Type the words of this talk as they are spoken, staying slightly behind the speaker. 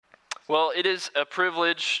Well, it is a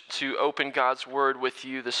privilege to open God's Word with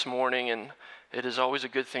you this morning, and it is always a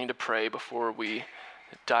good thing to pray before we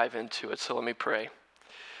dive into it. So let me pray.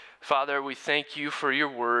 Father, we thank you for your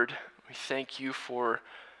Word. We thank you for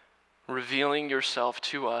revealing yourself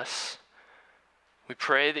to us. We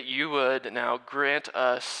pray that you would now grant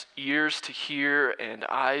us ears to hear and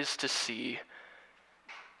eyes to see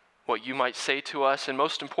what you might say to us, and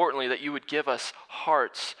most importantly, that you would give us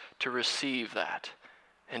hearts to receive that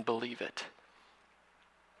and believe it.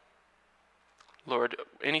 Lord,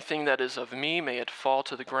 anything that is of me, may it fall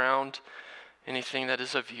to the ground. Anything that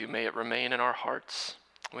is of you, may it remain in our hearts.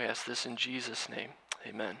 We ask this in Jesus' name.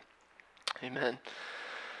 Amen. Amen.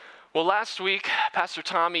 Well, last week, Pastor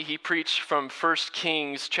Tommy, he preached from 1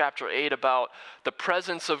 Kings chapter 8 about the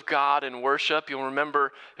presence of God in worship. You'll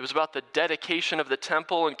remember it was about the dedication of the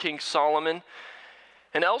temple and King Solomon.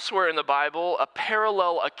 And elsewhere in the Bible, a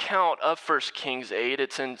parallel account of 1 Kings 8,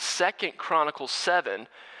 it's in 2 Chronicles 7,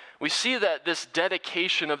 we see that this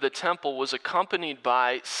dedication of the temple was accompanied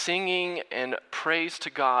by singing and praise to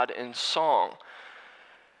God in song.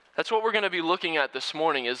 That's what we're going to be looking at this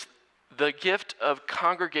morning, is the gift of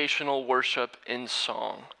congregational worship in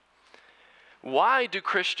song. Why do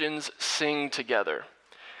Christians sing together?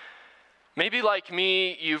 Maybe like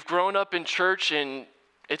me, you've grown up in church and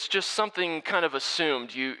it's just something kind of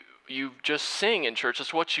assumed. You just sing in church.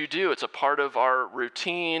 It's what you do. It's a part of our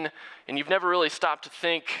routine. And you've never really stopped to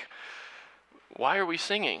think, why are we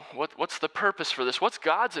singing? What's the purpose for this? What's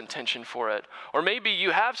God's intention for it? Or maybe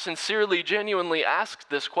you have sincerely, genuinely asked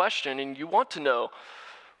this question and you want to know,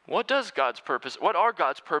 what are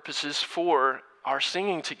God's purposes for our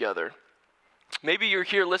singing together? Maybe you're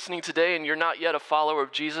here listening today and you're not yet a follower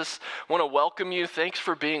of Jesus. I want to welcome you. Thanks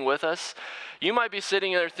for being with us. You might be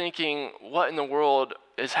sitting there thinking, what in the world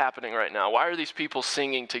is happening right now? Why are these people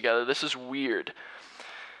singing together? This is weird.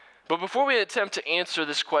 But before we attempt to answer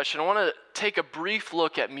this question, I want to take a brief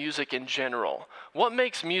look at music in general. What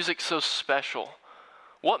makes music so special?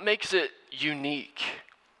 What makes it unique?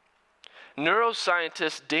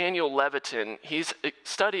 Neuroscientist Daniel Levitin, he's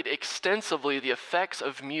studied extensively the effects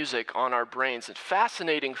of music on our brains, and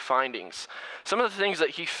fascinating findings. Some of the things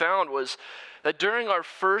that he found was that during our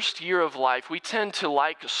first year of life, we tend to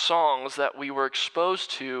like songs that we were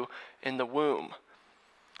exposed to in the womb.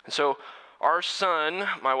 And so our son,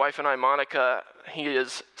 my wife and I, Monica, he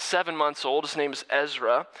is 7 months old. His name is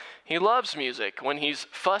Ezra. He loves music. When he's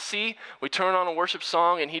fussy, we turn on a worship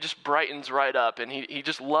song and he just brightens right up, and he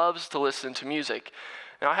just loves to listen to music.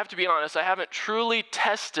 Now, I have to be honest, I haven't truly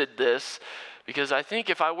tested this, because I think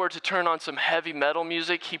if I were to turn on some heavy metal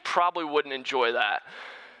music, he probably wouldn't enjoy that.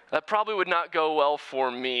 That probably would not go well for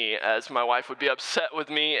me, as my wife would be upset with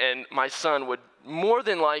me and my son would more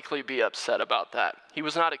than likely be upset about that. He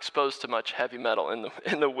was not exposed to much heavy metal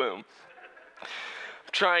in the womb.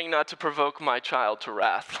 Trying not to provoke my child to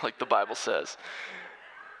wrath, like the Bible says.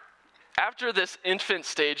 After this infant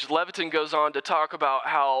stage, Levitin goes on to talk about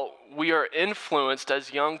how we are influenced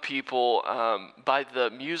as young people by the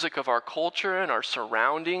music of our culture and our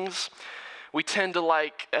surroundings. We tend to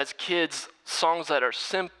like, as kids, songs that are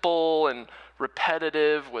simple and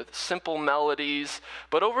repetitive with simple melodies,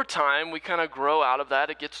 but over time we kind of grow out of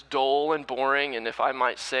that. It gets dull and boring, and if I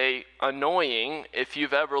might say, annoying, if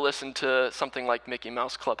you've ever listened to something like Mickey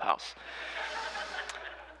Mouse Clubhouse.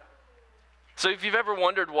 So if you've ever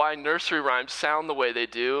wondered why nursery rhymes sound the way they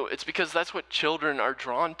do, it's because that's what children are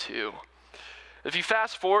drawn to. If you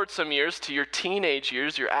fast forward some years to your teenage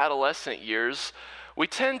years, your adolescent years, we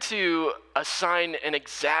tend to assign an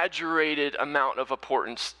exaggerated amount of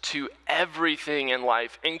importance to everything in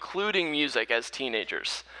life, including music, as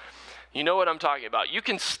teenagers. You know what I'm talking about. You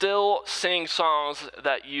can still sing songs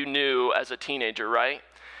that you knew as a teenager, right?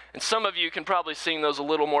 And some of you can probably sing those a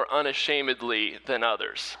little more unashamedly than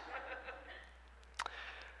others.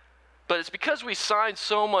 But it's because we assign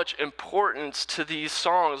so much importance to these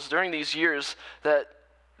songs during these years that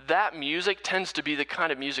music tends to be the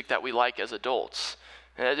kind of music that we like as adults.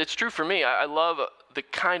 And it's true for me. I love the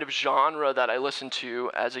kind of genre that I listened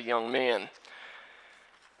to as a young man.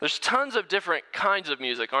 There's tons of different kinds of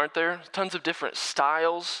music, aren't there? Tons of different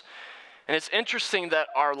styles. And it's interesting that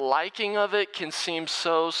our liking of it can seem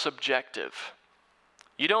so subjective.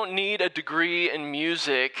 You don't need a degree in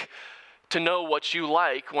music to know what you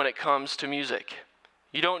like when it comes to music.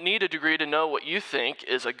 You don't need a degree to know what you think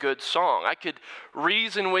is a good song. I could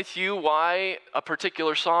reason with you why a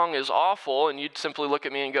particular song is awful, and you'd simply look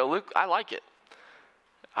at me and go, Luke, I like it.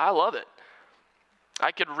 I love it.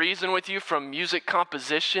 I could reason with you from music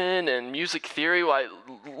composition and music theory why,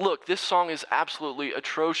 look, this song is absolutely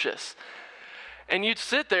atrocious. And you'd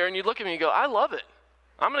sit there and you'd look at me and go, I love it.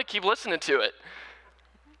 I'm going to keep listening to it.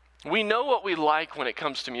 We know what we like when it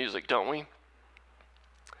comes to music, don't we?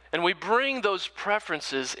 And we bring those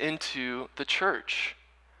preferences into the church.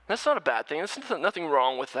 That's not a bad thing. There's nothing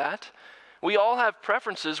wrong with that. We all have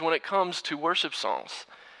preferences when it comes to worship songs.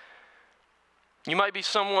 You might be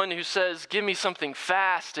someone who says, give me something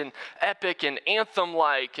fast and epic and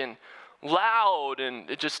anthem-like and loud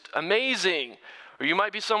and just amazing. Or you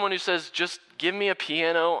might be someone who says, just give me a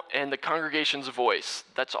piano and the congregation's voice.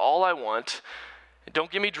 That's all I want.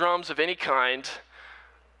 Don't give me drums of any kind.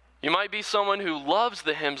 You might be someone who loves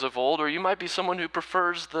the hymns of old, or you might be someone who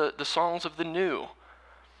prefers the songs of the new.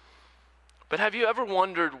 But have you ever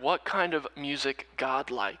wondered what kind of music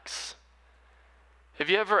God likes? Have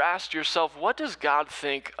you ever asked yourself, what does God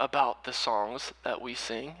think about the songs that we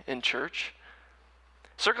sing in church?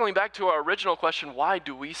 Circling back to our original question, why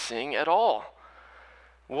do we sing at all?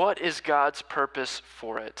 What is God's purpose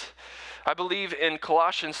for it? I believe in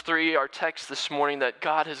Colossians 3, our text this morning, that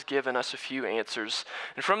God has given us a few answers.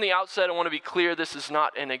 And from the outset, I want to be clear, this is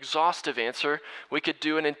not an exhaustive answer. We could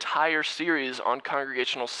do an entire series on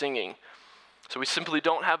congregational singing. So we simply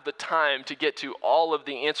don't have the time to get to all of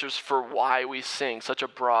the answers for why we sing, such a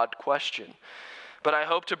broad question. But I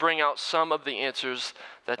hope to bring out some of the answers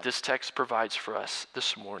that this text provides for us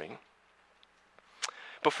this morning.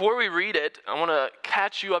 Before we read it, I want to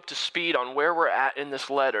catch you up to speed on where we're at in this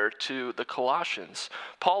letter to the Colossians.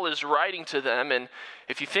 Paul is writing to them, and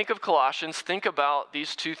if you think of Colossians, think about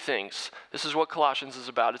these two things. This is what Colossians is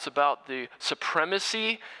about. It's about the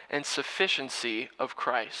supremacy and sufficiency of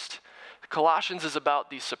Christ. Colossians is about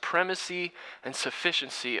the supremacy and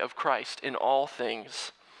sufficiency of Christ in all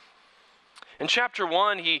things. In chapter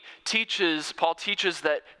 1, Paul teaches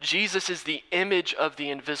that Jesus is the image of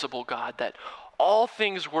the invisible God, that all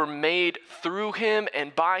things were made through him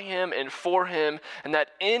and by him and for him, and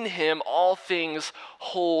that in him all things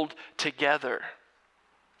hold together.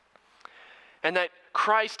 And that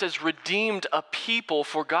Christ has redeemed a people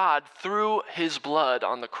for God through his blood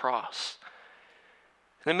on the cross.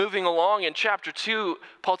 And then moving along in chapter 2,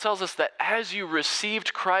 Paul tells us that as you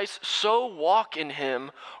received Christ, so walk in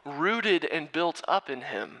him, rooted and built up in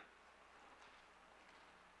him.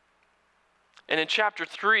 And in chapter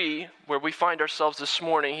 3, where we find ourselves this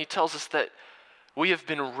morning, he tells us that we have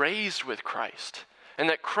been raised with Christ and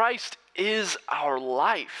that Christ is our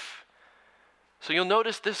life. So you'll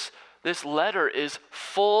notice this letter is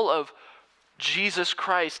full of Jesus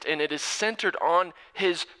Christ, and it is centered on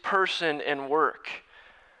his person and work.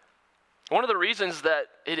 One of the reasons that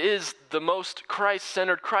it is the most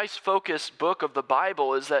Christ-centered, Christ-focused book of the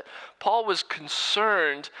Bible is that Paul was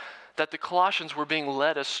concerned that the Colossians were being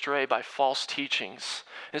led astray by false teachings.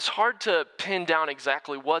 It's hard to pin down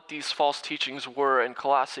exactly what these false teachings were in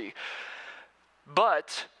Colossae,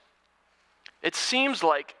 but it seems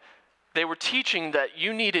like they were teaching that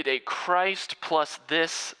you needed a Christ plus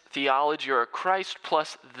this theology or a Christ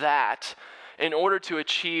plus that in order to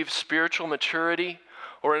achieve spiritual maturity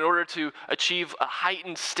or in order to achieve a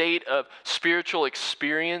heightened state of spiritual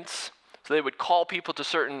experience. So they would call people to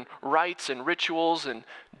certain rites and rituals and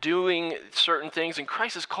doing certain things, and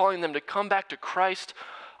Christ is calling them to come back to Christ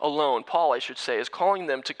alone. Paul, I should say, is calling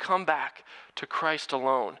them to come back to Christ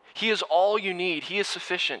alone. He is all you need. He is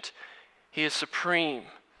sufficient. He is supreme.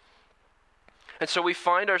 And so we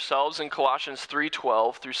find ourselves in Colossians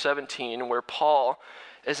 3:12 through 17, where Paul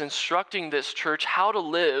is instructing this church how to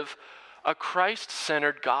live a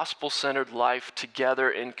Christ-centered, gospel-centered life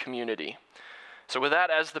together in community. So with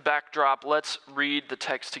that as the backdrop, let's read the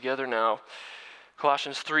text together now.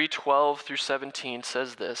 Colossians 3:12 through 17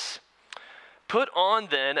 says this: "Put on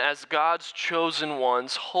then as God's chosen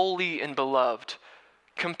ones, holy and beloved,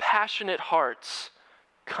 compassionate hearts,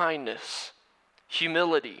 kindness,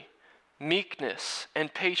 humility, meekness,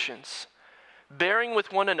 and patience, bearing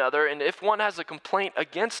with one another, and if one has a complaint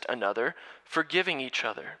against another, forgiving each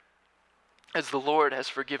other. As the Lord has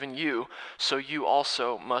forgiven you, so you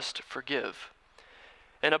also must forgive.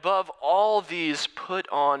 And above all these, put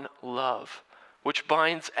on love, which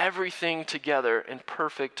binds everything together in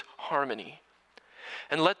perfect harmony.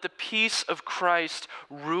 And let the peace of Christ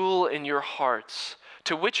rule in your hearts,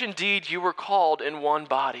 to which indeed you were called in one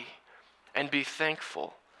body, and be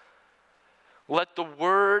thankful. Let the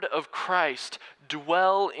word of Christ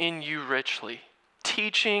dwell in you richly,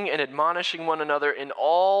 teaching and admonishing one another in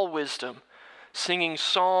all wisdom, singing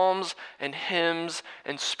psalms and hymns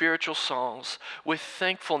and spiritual songs with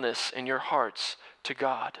thankfulness in your hearts to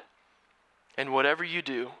God. And whatever you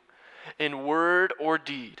do, in word or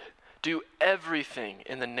deed, do everything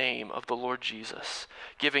in the name of the Lord Jesus,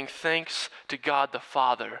 giving thanks to God the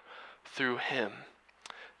Father through him."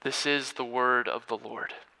 This is the word of the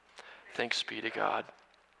Lord. Thanks be to God.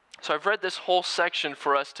 So I've read this whole section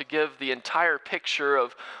for us to give the entire picture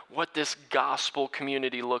of what this gospel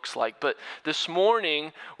community looks like. But this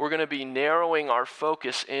morning, we're going to be narrowing our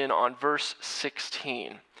focus in on verse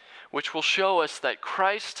 16, which will show us that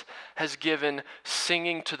Christ has given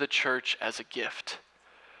singing to the church as a gift.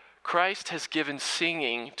 Christ has given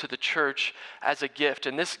singing to the church as a gift,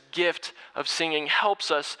 and this gift of singing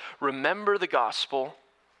helps us remember the gospel.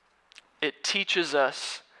 It teaches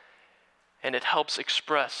us, and it helps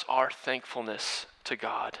express our thankfulness to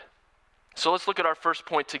God. So let's look at our first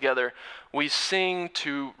point together. We sing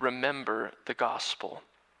to remember the gospel.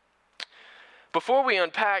 Before we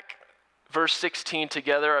unpack verse 16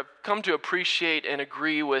 together, I've come to appreciate and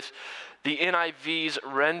agree with the NIV's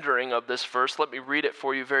rendering of this verse. Let me read it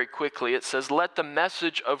for you very quickly. It says, "Let the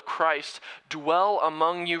message of Christ dwell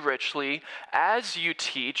among you richly as you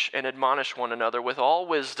teach and admonish one another with all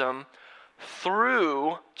wisdom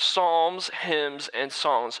through psalms, hymns, and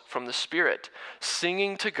songs from the Spirit,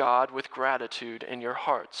 singing to God with gratitude in your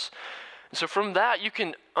hearts." And so from that, you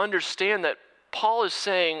can understand that Paul is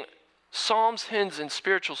saying psalms, hymns, and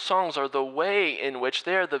spiritual songs are the way in which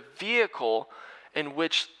they are the vehicle in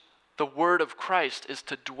which the word of Christ is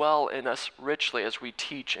to dwell in us richly as we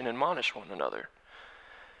teach and admonish one another.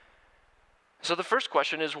 So the first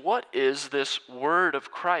question is, what is this word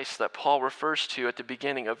of Christ that Paul refers to at the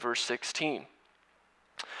beginning of verse 16?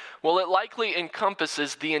 Well, it likely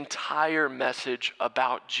encompasses the entire message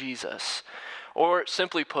about Jesus, or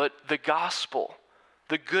simply put, the gospel,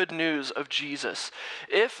 the good news of Jesus.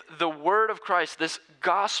 If the word of Christ, this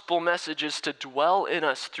gospel message, is to dwell in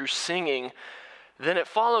us through singing, then it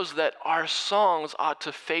follows that our songs ought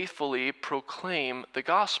to faithfully proclaim the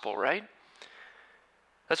gospel, right?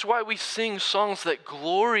 That's why we sing songs that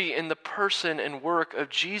glory in the person and work of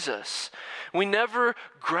Jesus. We never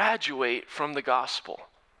graduate from the gospel.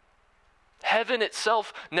 Heaven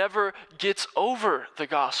itself never gets over the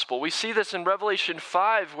gospel. We see this in Revelation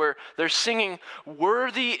 5 where they're singing,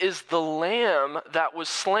 "Worthy is the Lamb that was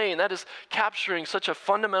slain." That is capturing such a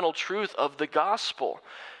fundamental truth of the gospel.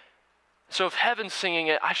 So if heaven's singing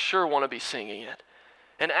it, I sure want to be singing it.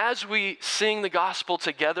 And as we sing the gospel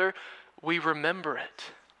together, we remember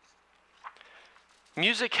it.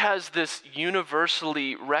 Music has this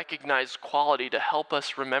universally recognized quality to help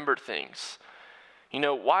us remember things. You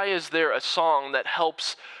know, why is there a song that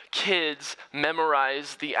helps kids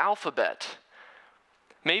memorize the alphabet?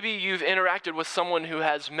 Maybe you've interacted with someone who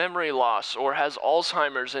has memory loss or has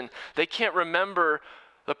Alzheimer's and they can't remember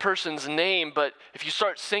the person's name, but if you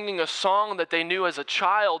start singing a song that they knew as a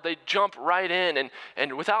child, they jump right in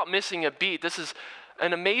and without missing a beat. This is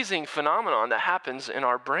an amazing phenomenon that happens in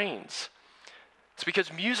our brains. It's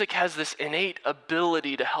because music has this innate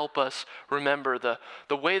ability to help us remember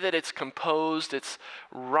the way that it's composed, its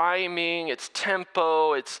rhyming, its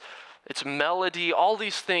tempo, its melody. All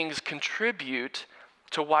these things contribute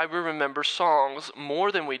to why we remember songs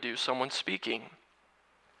more than we do someone speaking.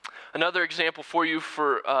 Another example for you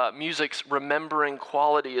for music's remembering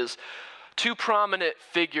quality is two prominent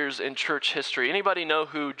figures in church history. Anybody know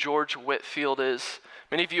who George Whitefield is?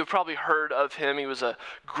 Many of you have probably heard of him. He was a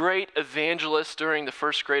great evangelist during the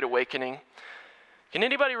First Great Awakening. Can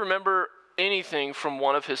anybody remember anything from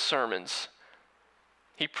one of his sermons?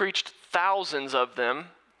 He preached thousands of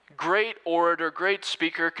them. Great orator, great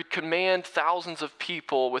speaker, could command thousands of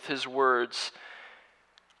people with his words.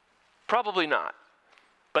 Probably not.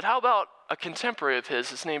 But how about a contemporary of his?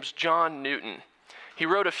 His name's John Newton. He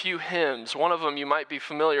wrote a few hymns. One of them you might be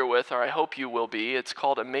familiar with, or I hope you will be. It's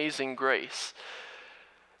called Amazing Grace.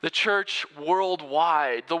 The church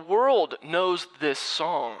worldwide, the world knows this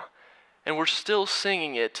song, and we're still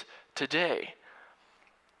singing it today.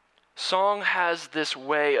 Song has this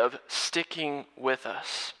way of sticking with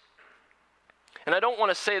us. And I don't want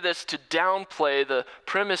to say this to downplay the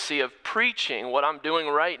primacy of preaching, what I'm doing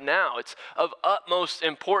right now. It's of utmost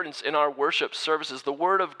importance in our worship services. The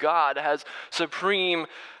Word of God has supreme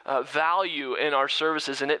value in our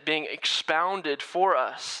services and it being expounded for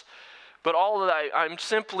us. But all that I'm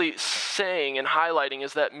simply saying and highlighting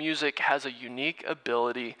is that music has a unique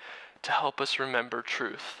ability to help us remember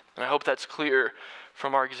truth. And I hope that's clear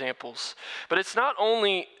from our examples. But it's not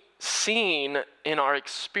only seen in our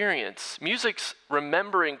experience. Music's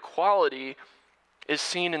remembering quality is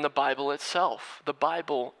seen in the Bible itself. The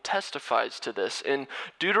Bible testifies to this. In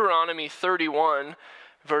Deuteronomy 31,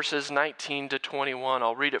 verses 19 to 21,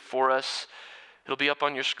 I'll read it for us. It'll be up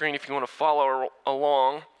on your screen if you want to follow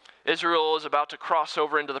along. Israel is about to cross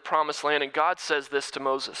over into the promised land, and God says this to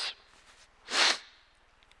Moses.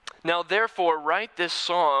 Now therefore write this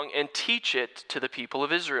song and teach it to the people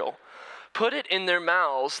of Israel. Put it in their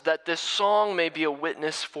mouths, that this song may be a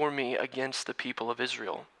witness for me against the people of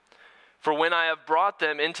Israel. For when I have brought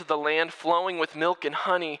them into the land flowing with milk and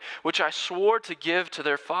honey, which I swore to give to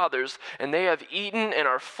their fathers, and they have eaten and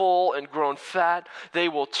are full and grown fat, they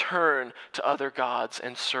will turn to other gods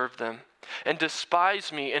and serve them, and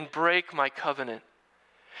despise me and break my covenant.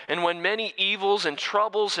 And when many evils and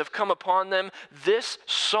troubles have come upon them, this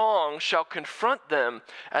song shall confront them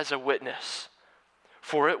as a witness,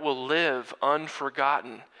 for it will live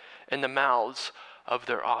unforgotten in the mouths of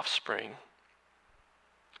their offspring.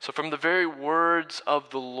 So from the very words of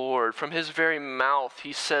the Lord, from his very mouth,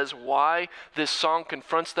 he says why this song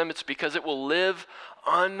confronts them. It's because it will live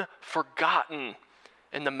unforgotten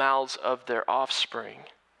in the mouths of their offspring.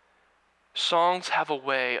 Songs have a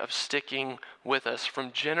way of sticking with us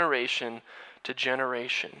from generation to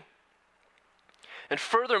generation. And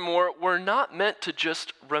furthermore, we're not meant to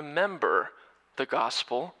just remember the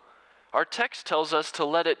gospel. Our text tells us to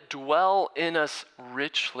let it dwell in us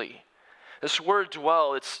richly. This word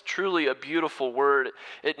dwell, it's truly a beautiful word.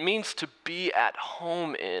 It means to be at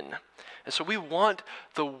home in. And so we want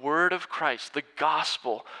the word of Christ, the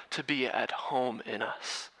gospel, to be at home in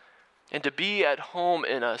us. And to be at home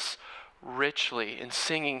in us richly, and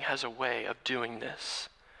singing has a way of doing this.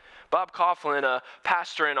 Bob Kauflin, a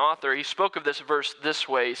pastor and author, he spoke of this verse this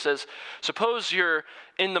way. He says, suppose you're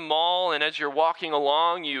in the mall, and as you're walking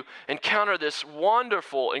along, you encounter this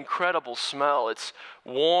wonderful, incredible smell. It's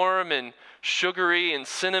warm and sugary and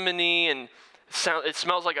cinnamony, and it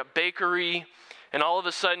smells like a bakery. And all of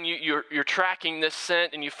a sudden, you're tracking this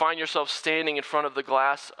scent, and you find yourself standing in front of the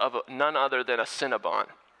glass of none other than a Cinnabon.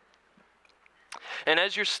 And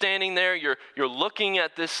as you're standing there, you're looking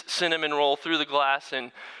at this cinnamon roll through the glass,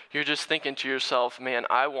 and you're just thinking to yourself, man,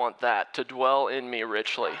 I want that to dwell in me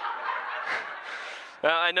richly.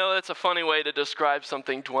 Now, I know that's a funny way to describe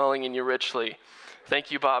something dwelling in you richly.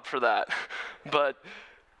 Thank you, Bob, for that. But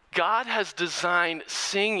God has designed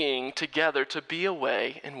singing together to be a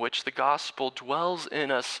way in which the gospel dwells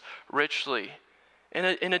in us richly, in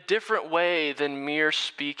a different way than mere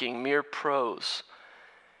speaking, mere prose.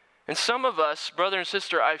 And some of us, brother and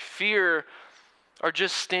sister, I fear, are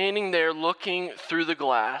just standing there looking through the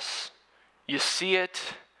glass. You see it,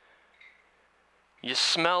 you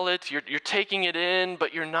smell it, you're taking it in,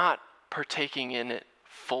 but you're not partaking in it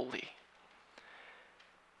fully.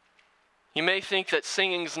 You may think that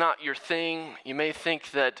singing's not your thing. You may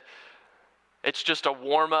think that it's just a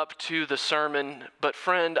warm-up to the sermon. But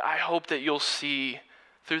friend, I hope that you'll see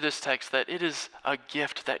through this text that it is a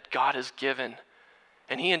gift that God has given.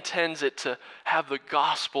 And he intends it to have the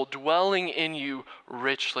gospel dwelling in you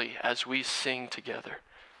richly as we sing together.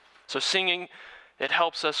 So singing, it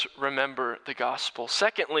helps us remember the gospel.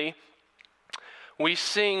 Secondly, we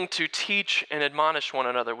sing to teach and admonish one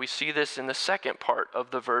another. We see this in the second part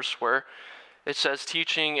of the verse where it says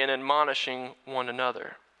teaching and admonishing one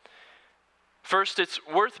another. First, it's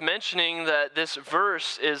worth mentioning that this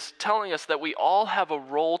verse is telling us that we all have a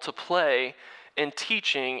role to play in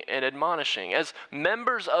teaching and admonishing. As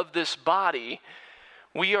members of this body,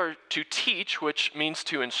 we are to teach, which means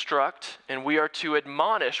to instruct, and we are to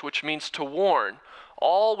admonish, which means to warn,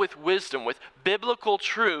 all with wisdom, with biblical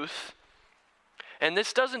truth. And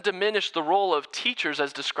this doesn't diminish the role of teachers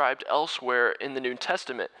as described elsewhere in the New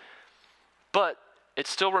Testament. But it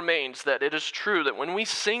still remains that it is true that when we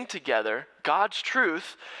sing together God's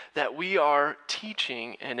truth, that we are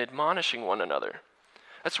teaching and admonishing one another.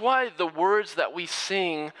 That's why the words that we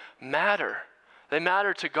sing matter. They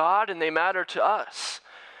matter to God and they matter to us.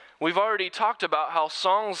 We've already talked about how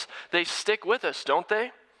songs, they stick with us, don't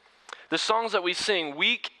they? The songs that we sing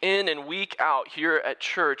week in and week out here at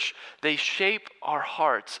church, they shape our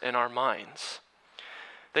hearts and our minds.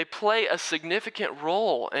 They play a significant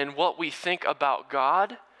role in what we think about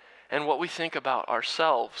God and what we think about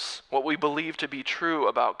ourselves, what we believe to be true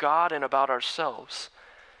about God and about ourselves.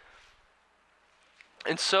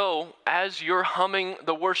 And so, as you're humming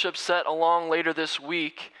the worship set along later this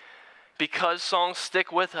week, because songs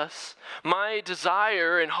stick with us, my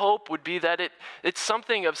desire and hope would be that it's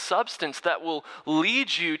something of substance that will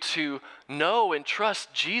lead you to know and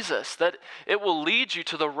trust Jesus, that it will lead you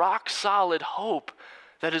to the rock-solid hope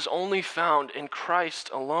that is only found in Christ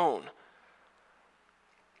alone.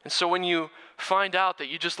 And so when you find out that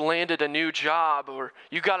you just landed a new job or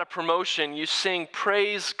you got a promotion, you sing,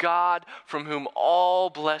 "Praise God from whom all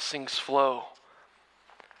blessings flow."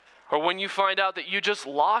 Or when you find out that you just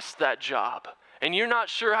lost that job and you're not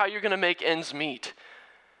sure how you're going to make ends meet,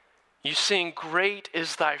 you sing, "Great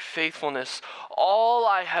is thy faithfulness. All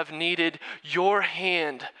I have needed, your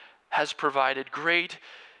hand has provided. Great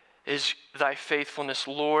is thy faithfulness,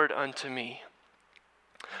 Lord, unto me.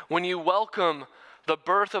 When you welcome the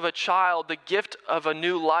birth of a child, the gift of a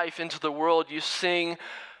new life into the world, you sing,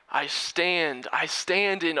 I stand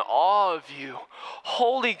in awe of you.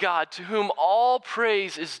 Holy God, to whom all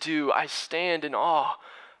praise is due, I stand in awe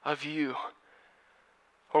of you.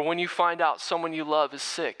 Or when you find out someone you love is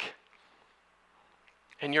sick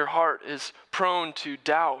and your heart is prone to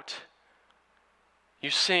doubt, you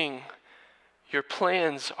sing, your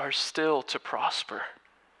plans are still to prosper.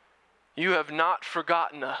 You have not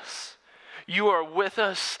forgotten us. You are with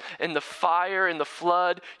us in the fire, in the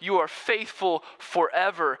flood. You are faithful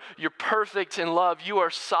forever. You're perfect in love. You are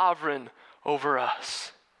sovereign over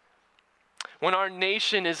us. When our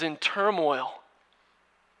nation is in turmoil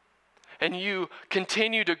and you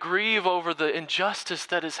continue to grieve over the injustice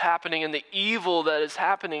that is happening and the evil that is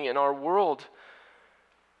happening in our world,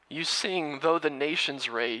 you sing, though the nations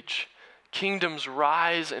rage, kingdoms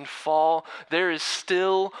rise and fall, there is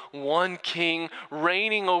still one king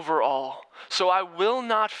reigning over all. So I will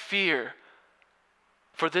not fear,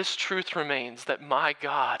 for this truth remains that my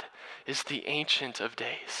God is the Ancient of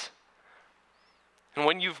Days. And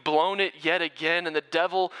when you've blown it yet again and the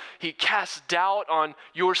devil, he casts doubt on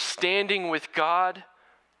your standing with God,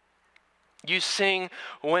 you sing,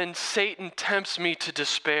 when Satan tempts me to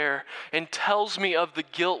despair and tells me of the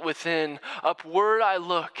guilt within, upward I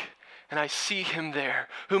look and I see him there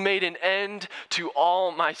who made an end to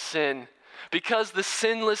all my sin. Because the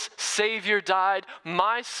sinless Savior died,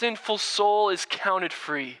 my sinful soul is counted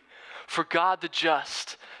free. For God the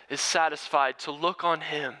just is satisfied to look on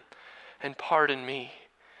him and pardon me.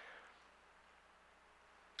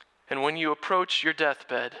 And when you approach your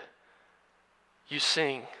deathbed, you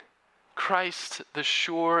sing, Christ the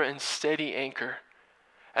sure and steady anchor.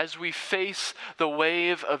 As we face the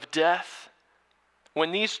wave of death,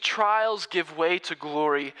 when these trials give way to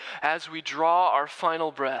glory, as we draw our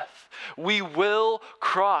final breath, we will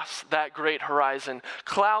cross that great horizon,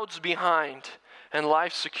 clouds behind and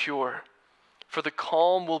life secure. For the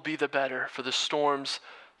calm will be the better for the storms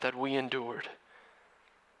that we endured.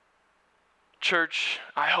 Church,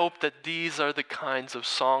 I hope that these are the kinds of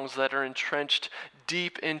songs that are entrenched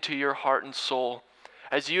deep into your heart and soul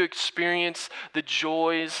as you experience the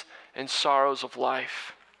joys and sorrows of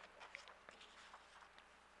life.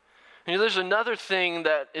 And there's another thing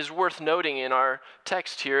that is worth noting in our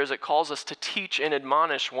text here as it calls us to teach and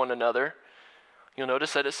admonish one another. You'll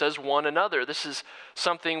notice that it says one another. This is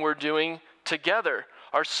something we're doing together.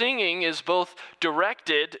 Our singing is both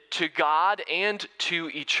directed to God and to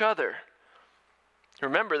each other.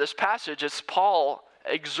 Remember, this passage, it's Paul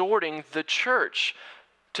exhorting the church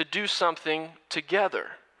to do something together.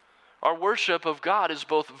 Our worship of God is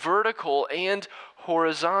both vertical and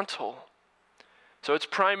horizontal. So it's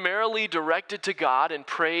primarily directed to God in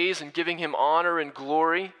praise and giving him honor and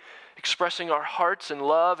glory, expressing our hearts in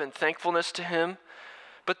love and thankfulness to him.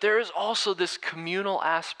 But there is also this communal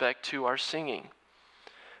aspect to our singing.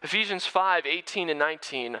 Ephesians 5:18 and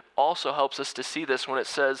 19 also helps us to see this when it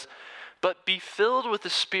says, but be filled with the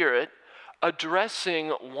Spirit, addressing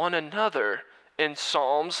one another in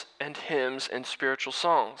psalms and hymns and spiritual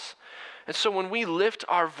songs. And so when we lift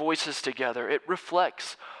our voices together, it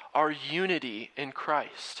reflects our unity in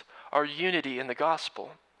Christ, our unity in the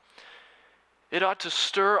gospel. It ought to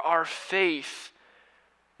stir our faith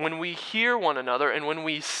when we hear one another and when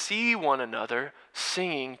we see one another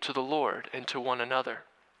singing to the Lord and to one another.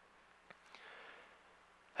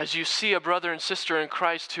 As you see a brother and sister in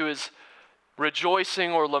Christ who is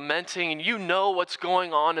rejoicing or lamenting, and you know what's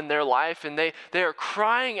going on in their life, and they are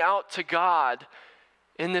crying out to God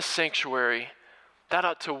in this sanctuary, that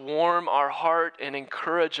ought to warm our heart and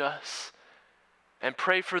encourage us and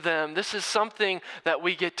pray for them. This is something that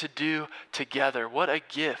we get to do together. What a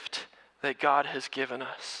gift that God has given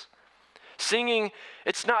us. Singing,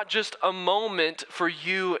 it's not just a moment for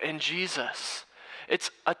you and Jesus.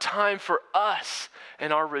 It's a time for us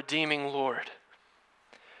and our redeeming Lord.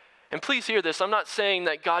 And please hear this. I'm not saying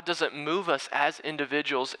that God doesn't move us as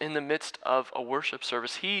individuals in the midst of a worship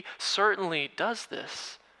service. He certainly does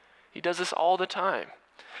this. He does this all the time.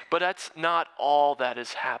 But that's not all that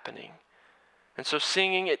is happening. And so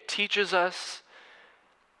singing, it teaches us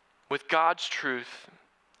with God's truth,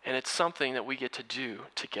 and it's something that we get to do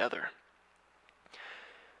together.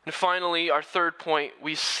 And finally, our third point,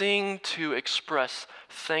 we sing to express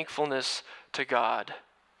thankfulness to God.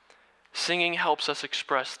 Singing helps us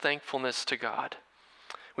express thankfulness to God.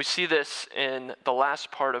 We see this in the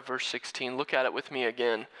last part of verse 16. Look at it with me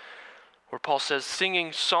again, where Paul says,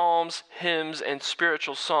 singing psalms, hymns, and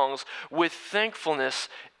spiritual songs with thankfulness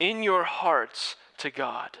in your hearts to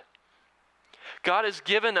God. God has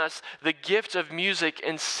given us the gift of music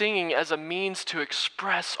and singing as a means to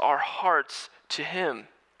express our hearts to Him.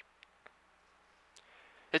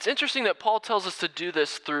 It's interesting that Paul tells us to do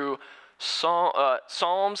this through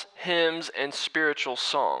psalms, hymns, and spiritual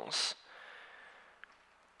songs.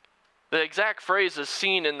 The exact phrase is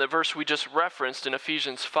seen in the verse we just referenced in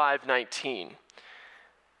Ephesians 5:19.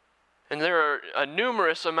 And there are a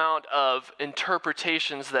numerous amount of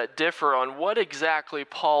interpretations that differ on what exactly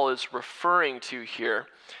Paul is referring to here.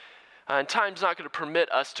 And time's not going to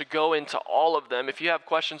permit us to go into all of them. If you have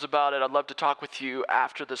questions about it, I'd love to talk with you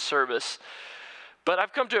after the service. But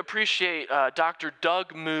I've come to appreciate Dr.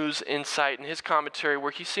 Doug Moo's insight in his commentary,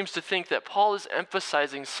 where he seems to think that Paul is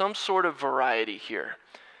emphasizing some sort of variety here.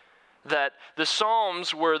 That the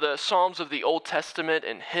Psalms were the Psalms of the Old Testament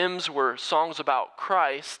and hymns were songs about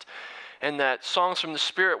Christ, and that songs from the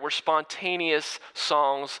Spirit were spontaneous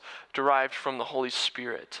songs derived from the Holy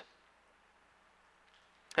Spirit.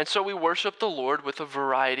 And so we worship the Lord with a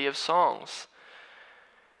variety of songs.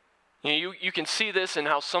 You can see this in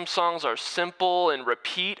how some songs are simple and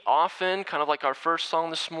repeat often, kind of like our first song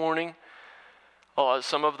this morning.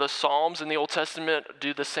 Some of the Psalms in the Old Testament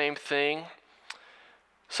do the same thing.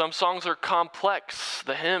 Some songs are complex,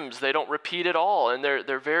 the hymns, they don't repeat at all, and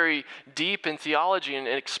they're very deep in theology and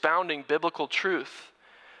expounding biblical truth.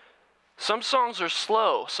 Some songs are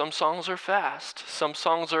slow, some songs are fast, some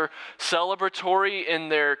songs are celebratory in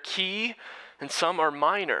their key, and some are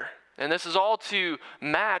minor. And this is all to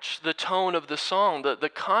match the tone of the song, the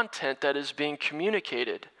content that is being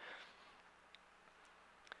communicated.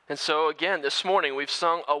 And so again, this morning we've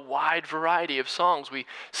sung a wide variety of songs. We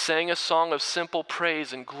sang a song of simple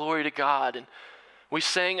praise and glory to God. And we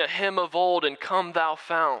sang a hymn of old and Come Thou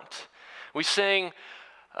Fount. We sang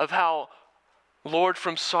of how, Lord,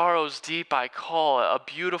 from sorrows deep I call, a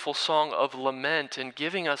beautiful song of lament and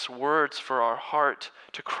giving us words for our heart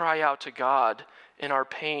to cry out to God in our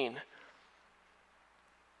pain.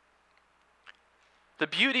 The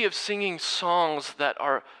beauty of singing songs that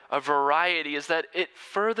are a variety is that it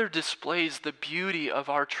further displays the beauty of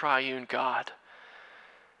our triune God.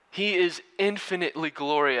 He is infinitely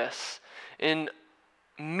glorious in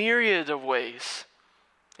myriad of ways.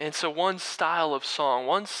 And so one style of song,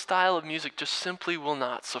 one style of music just simply will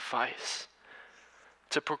not suffice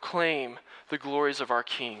to proclaim the glories of our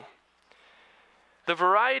King. The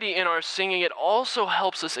variety in our singing, it also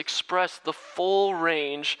helps us express the full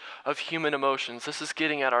range of human emotions. This is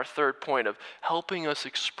getting at our third point of helping us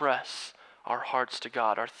express our hearts to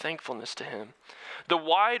God, our thankfulness to Him. The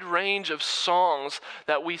wide range of songs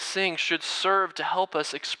that we sing should serve to help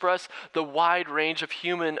us express the wide range of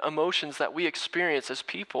human emotions that we experience as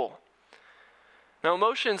people. Now,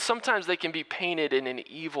 emotions, sometimes they can be painted in an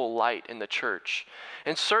evil light in the church.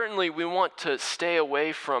 And certainly we want to stay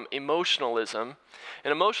away from emotionalism.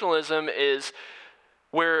 And emotionalism is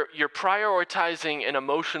where you're prioritizing an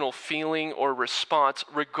emotional feeling or response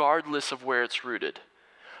regardless of where it's rooted.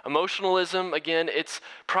 Emotionalism, again, it's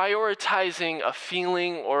prioritizing a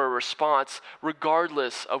feeling or a response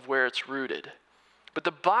regardless of where it's rooted. But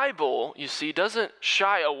the Bible, you see, doesn't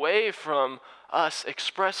shy away from us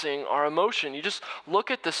expressing our emotion. You just look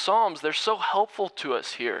at the Psalms, they're so helpful to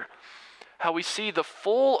us here. How we see the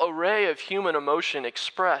full array of human emotion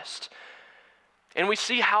expressed. And we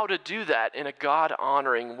see how to do that in a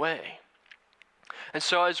God-honoring way. And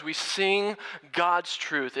so as we sing God's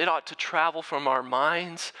truth, it ought to travel from our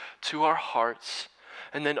minds to our hearts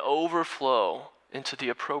and then overflow into the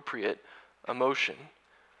appropriate emotion.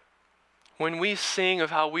 When we sing of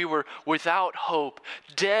how we were without hope,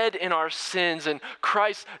 dead in our sins, and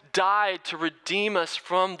Christ died to redeem us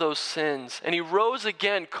from those sins, and He rose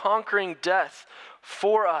again, conquering death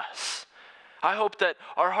for us, I hope that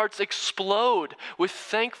our hearts explode with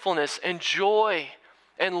thankfulness and joy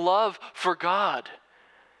and love for God.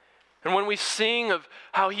 And when we sing of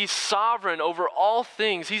how He's sovereign over all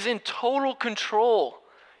things, He's in total control,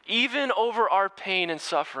 even over our pain and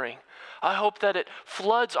suffering, I hope that it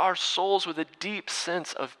floods our souls with a deep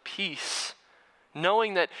sense of peace,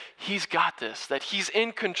 knowing that He's got this, that He's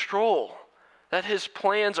in control, that His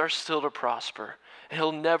plans are still to prosper, and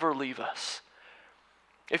He'll never leave us.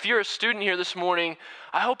 If you're a student here this morning,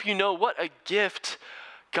 I hope you know what a gift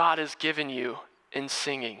God has given you in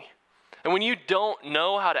singing. And when you don't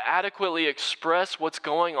know how to adequately express what's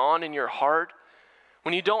going on in your heart,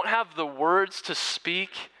 when you don't have the words to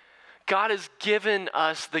speak, God has given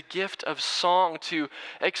us the gift of song to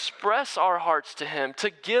express our hearts to Him, to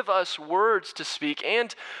give us words to speak,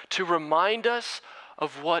 and to remind us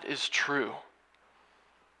of what is true.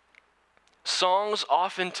 Songs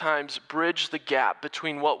oftentimes bridge the gap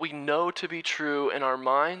between what we know to be true in our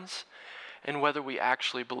minds and whether we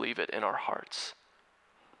actually believe it in our hearts.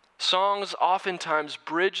 Songs oftentimes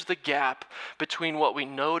bridge the gap between what we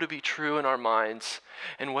know to be true in our minds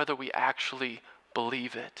and whether we actually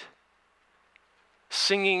believe it.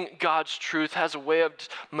 Singing God's truth has a way of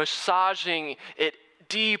massaging it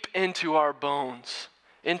deep into our bones,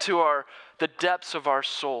 into the depths of our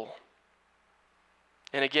soul.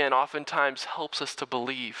 And again, oftentimes helps us to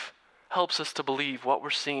believe what we're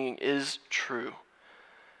singing is true.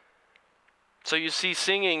 So you see,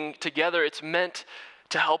 singing together, it's meant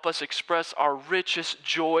to help us express our richest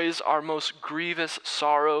joys, our most grievous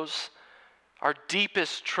sorrows, our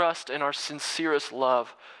deepest trust, and our sincerest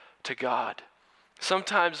love to God.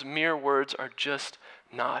 Sometimes mere words are just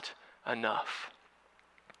not enough.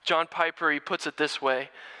 John Piper, he puts it this way: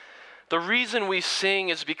 the reason we sing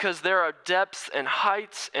is because there are depths and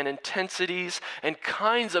heights and intensities and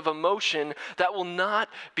kinds of emotion that will not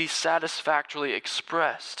be satisfactorily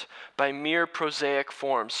expressed by mere prosaic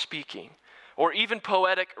forms speaking, or even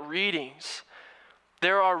poetic readings.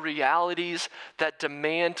 There are realities that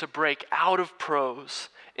demand to break out of prose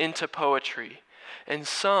into poetry, and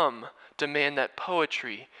some demand that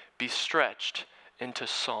poetry be stretched into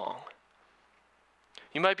song.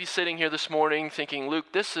 You might be sitting here this morning thinking,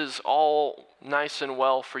 Luke, this is all nice and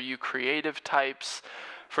well for you creative types,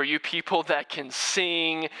 for you people that can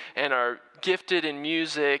sing and are gifted in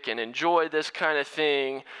music and enjoy this kind of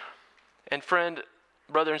thing. And friend,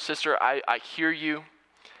 brother and sister, I hear you.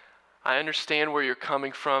 I understand where you're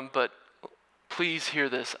coming from, but please hear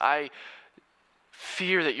this. I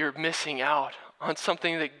fear that you're missing out on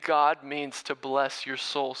something that God means to bless your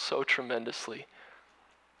soul so tremendously.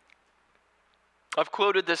 I've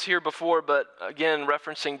quoted this here before, but again,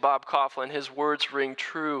 referencing Bob Kauflin, his words ring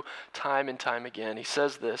true time and time again. He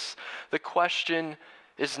says this: the question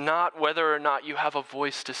is not whether or not you have a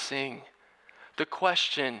voice to sing. The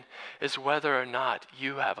question is whether or not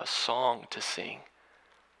you have a song to sing.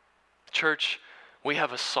 Church, we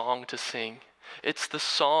have a song to sing. It's the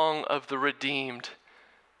song of the redeemed.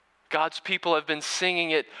 God's people have been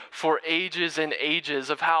singing it for ages and ages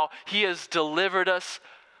of how He has delivered us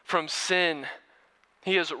from sin.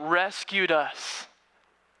 He has rescued us,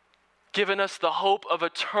 given us the hope of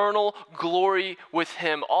eternal glory with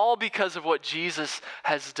Him, all because of what Jesus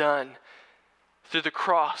has done through the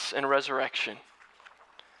cross and resurrection.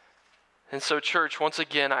 And so, church, once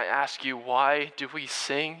again, I ask you, why do we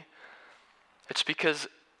sing? It's because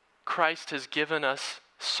Christ has given us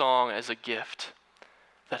song as a gift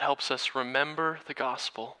that helps us remember the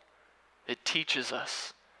gospel. It teaches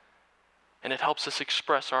us, and it helps us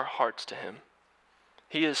express our hearts to Him.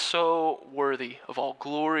 He is so worthy of all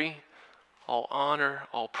glory, all honor,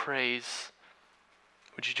 all praise.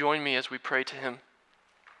 Would you join me as we pray to Him?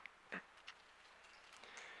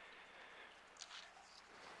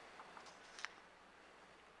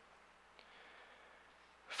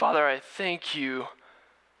 Father, I thank you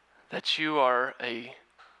that you are a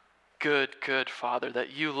good, good Father,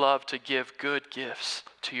 that you love to give good gifts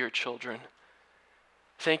to your children.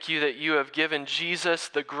 Thank you that you have given Jesus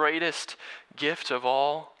the greatest gift of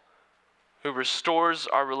all, who restores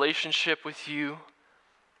our relationship with you,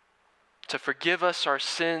 to forgive us our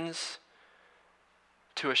sins,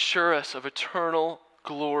 to assure us of eternal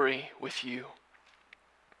glory with you.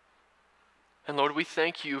 And Lord, we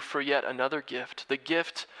thank you for yet another gift, the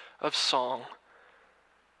gift of song.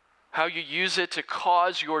 How you use it to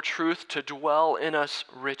cause your truth to dwell in us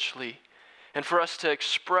richly, and for us to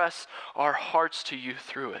express our hearts to you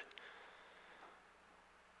through it.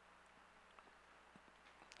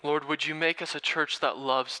 Lord, would you make us a church that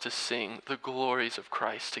loves to sing the glories of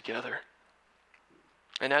Christ together?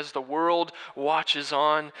 And as the world watches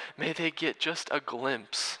on, may they get just a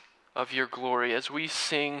glimpse of your glory as we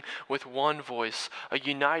sing with one voice, a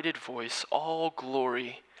united voice, all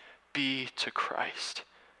glory be to Christ.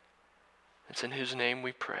 It's in whose name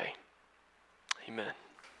we pray. Amen.